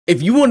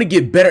If you want to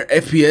get better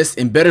FPS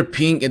and better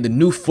ping in the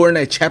new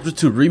Fortnite Chapter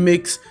 2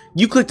 remix,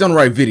 you clicked on the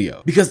right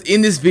video, because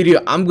in this video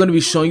I'm going to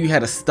be showing you how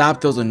to stop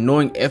those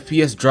annoying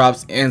FPS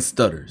drops and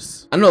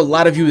stutters. I know a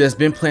lot of you that's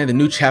been playing the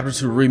new Chapter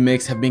 2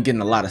 remix have been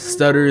getting a lot of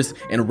stutters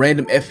and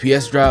random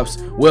FPS drops.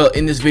 Well,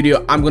 in this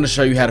video I'm going to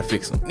show you how to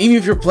fix them. Even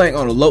if you're playing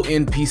on a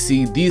low-end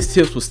PC, these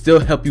tips will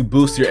still help you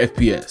boost your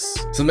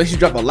FPS. So make sure you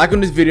drop a like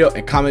on this video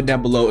and comment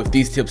down below if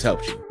these tips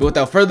helped you. But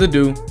without further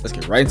ado, let's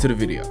get right into the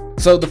video.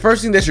 So the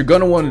first thing that you're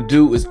going to want to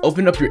do is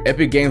open up your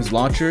Epic Games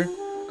launcher,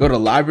 go to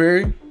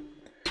library,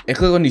 and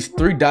click on these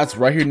three dots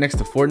right here next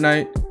to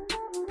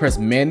Fortnite, press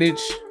manage,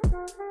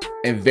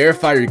 and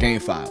verify your game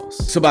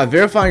files. So by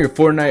verifying your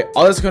Fortnite,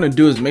 all it's going to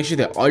do is make sure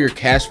that all your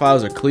cache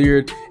files are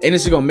cleared, and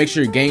it's going to make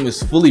sure your game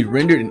is fully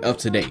rendered and up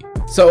to date.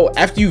 So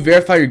after you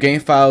verify your game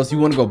files, you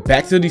want to go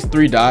back to these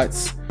three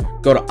dots,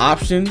 go to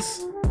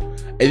options,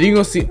 and then you're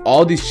going to see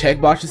all these check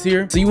boxes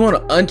here. So you want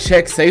to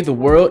uncheck save the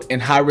world and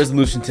high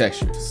resolution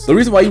textures. The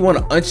reason why you want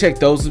to uncheck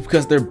those is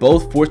because they're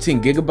both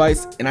 14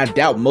 gigabytes, and I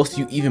doubt most of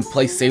you even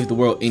play save the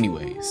world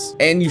anyways.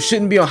 And you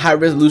shouldn't be on high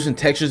resolution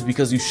textures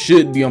because you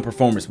should be on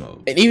performance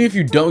mode. And even if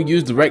you don't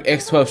use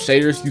DirectX 12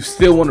 shaders, you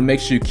still want to make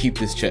sure you keep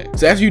this checked.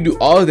 So after you do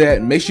all of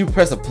that, make sure you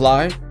press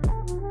apply,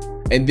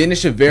 and then it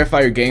should verify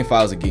your game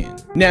files again.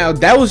 Now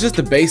that was just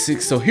the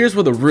basics, so here's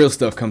where the real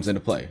stuff comes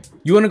into play.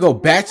 You want to go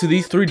back to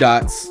these three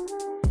dots,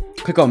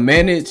 click on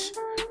manage,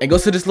 and go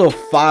to this little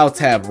file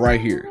tab right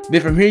here.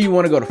 Then from here you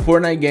want to go to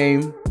Fortnite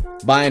game,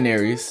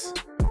 binaries,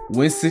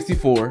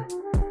 Win64,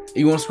 and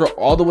you want to scroll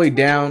all the way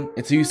down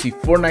until you see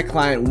Fortnite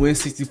client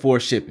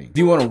Win64 shipping.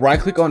 You want to right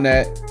click on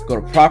that,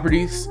 go to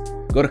properties,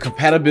 go to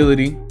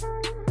compatibility,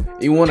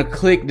 and you want to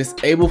click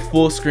disable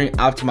full screen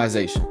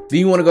optimization. Then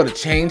you want to go to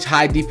change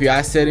high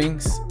DPI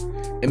settings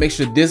and make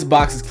sure this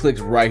box is clicked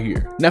right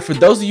here. Now for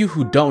those of you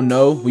who don't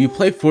know, when you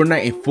play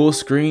Fortnite in full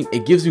screen,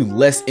 it gives you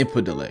less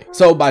input delay.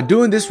 So by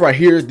doing this right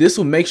here, this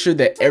will make sure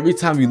that every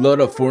time you load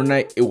up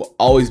Fortnite, it will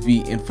always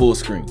be in full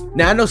screen.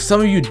 Now I know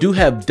some of you do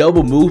have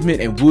double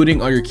movement and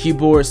booting on your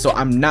keyboard, so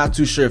I'm not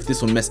too sure if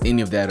this will mess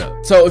any of that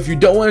up. So if you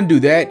don't want to do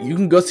that, you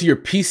can go to your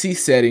PC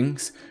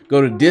settings, go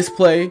to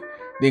display,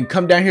 then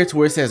come down here to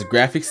where it says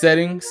graphics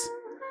settings.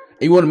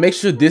 And you want to make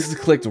sure this is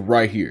clicked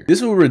right here.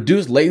 This will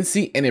reduce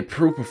latency and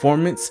improve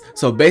performance.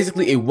 So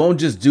basically it won't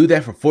just do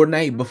that for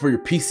Fortnite, but for your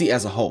PC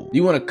as a whole.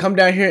 You want to come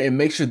down here and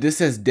make sure this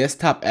says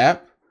desktop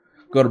app,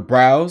 go to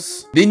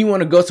browse. Then you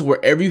want to go to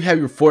wherever you have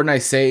your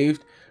Fortnite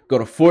saved, go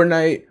to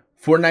Fortnite,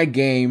 Fortnite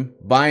game,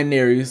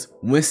 binaries,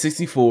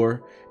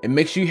 Win64, and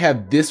make sure you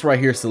have this right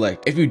here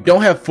selected. If you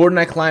don't have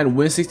Fortnite client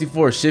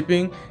Win64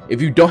 shipping,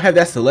 if you don't have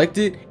that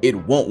selected, it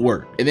won't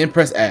work. And then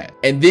press add.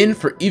 And then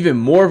for even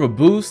more of a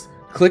boost,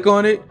 click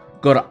on it,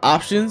 go to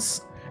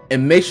options,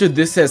 and make sure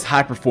this says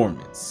high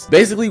performance.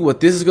 Basically what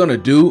this is going to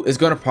do is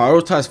going to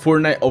prioritize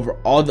Fortnite over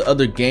all the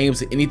other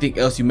games and anything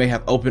else you may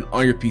have open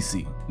on your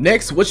PC.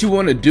 Next, what you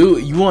want to do,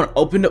 you want to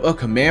open up a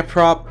command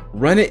prompt,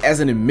 run it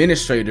as an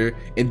administrator,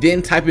 and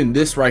then type in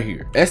this right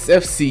here,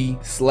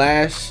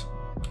 sfc/scan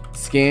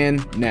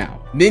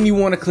now. Then you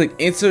want to click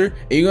enter,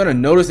 and you're going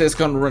to notice that it's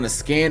going to run a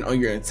scan on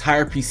your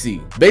entire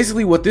PC.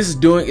 Basically what this is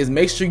doing is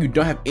make sure you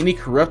don't have any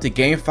corrupted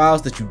game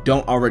files that you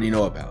don't already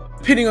know about.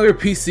 Depending on your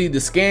PC, the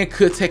scan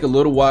could take a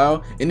little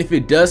while, and if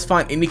it does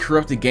find any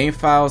corrupted game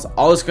files,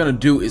 all it's going to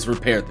do is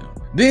repair them.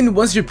 Then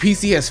once your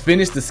PC has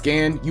finished the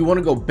scan, you want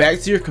to go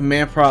back to your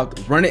command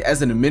prompt, run it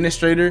as an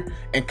administrator,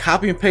 and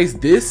copy and paste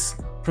this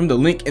from the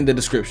link in the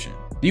description.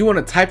 Then you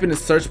want to type in the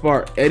search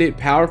bar edit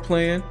power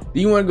plan.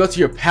 Then you want to go to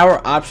your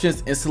power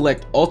options and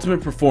select ultimate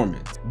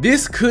performance.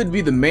 This could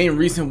be the main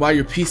reason why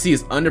your PC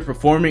is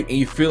underperforming and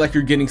you feel like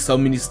you're getting so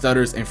many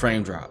stutters and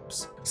frame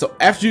drops. So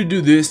after you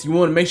do this, you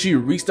want to make sure you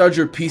restart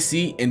your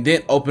PC and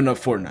then open up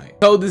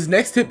Fortnite. So this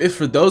next tip is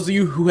for those of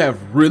you who have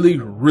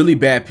really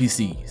bad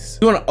PCs.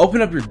 You want to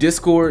open up your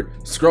Discord,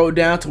 scroll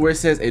down to where it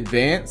says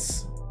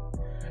advanced.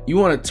 You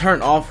want to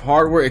turn off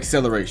hardware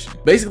acceleration.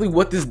 Basically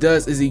what this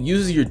does is it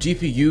uses your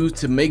GPU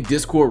to make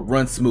Discord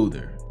run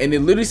smoother. And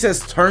it literally says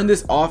turn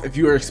this off if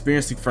you are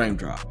experiencing frame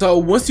drop. So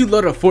once you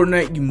load up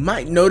Fortnite, you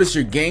might notice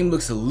your game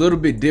looks a little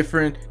bit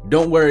different.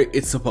 Don't worry,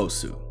 it's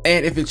supposed to.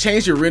 And if it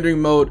changed your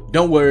rendering mode,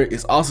 don't worry,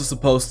 it's also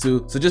supposed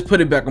to. So just put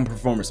it back on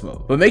performance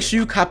mode. But make sure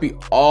you copy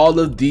all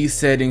of these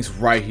settings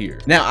right here.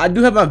 Now I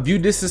do have my view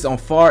distance on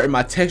far and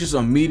my textures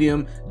on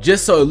medium,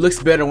 just so it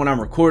looks better when I'm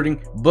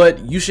recording, but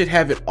you should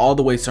have it all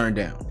the way turned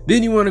down.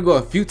 Then you want to go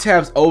a few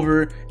tabs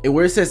over, and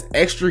where it says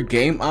extra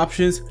game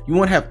options, you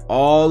want to have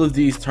all of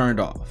these turned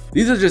off.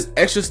 These are just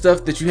extra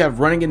stuff that you have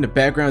running in the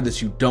background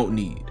that you don't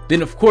need.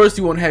 Then of course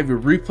you want to have your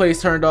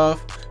replays turned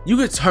off. You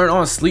could turn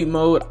on sleep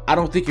mode. I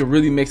don't think it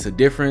really makes a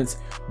difference,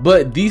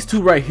 but these two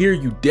right here,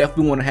 you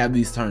definitely want to have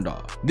these turned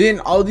off.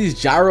 Then all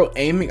these gyro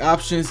aiming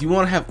options, you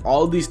want to have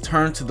all these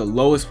turned to the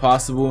lowest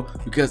possible,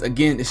 because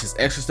again, it's just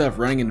extra stuff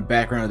running in the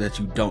background that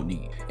you don't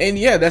need. And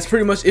yeah, that's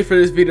pretty much it for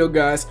this video,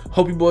 guys.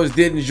 Hope you boys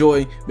did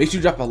enjoy. Make sure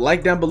you drop a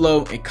like down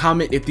below and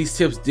comment if these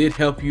tips did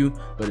help you.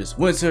 But it's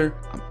Winter,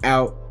 I'm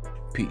out,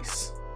 peace.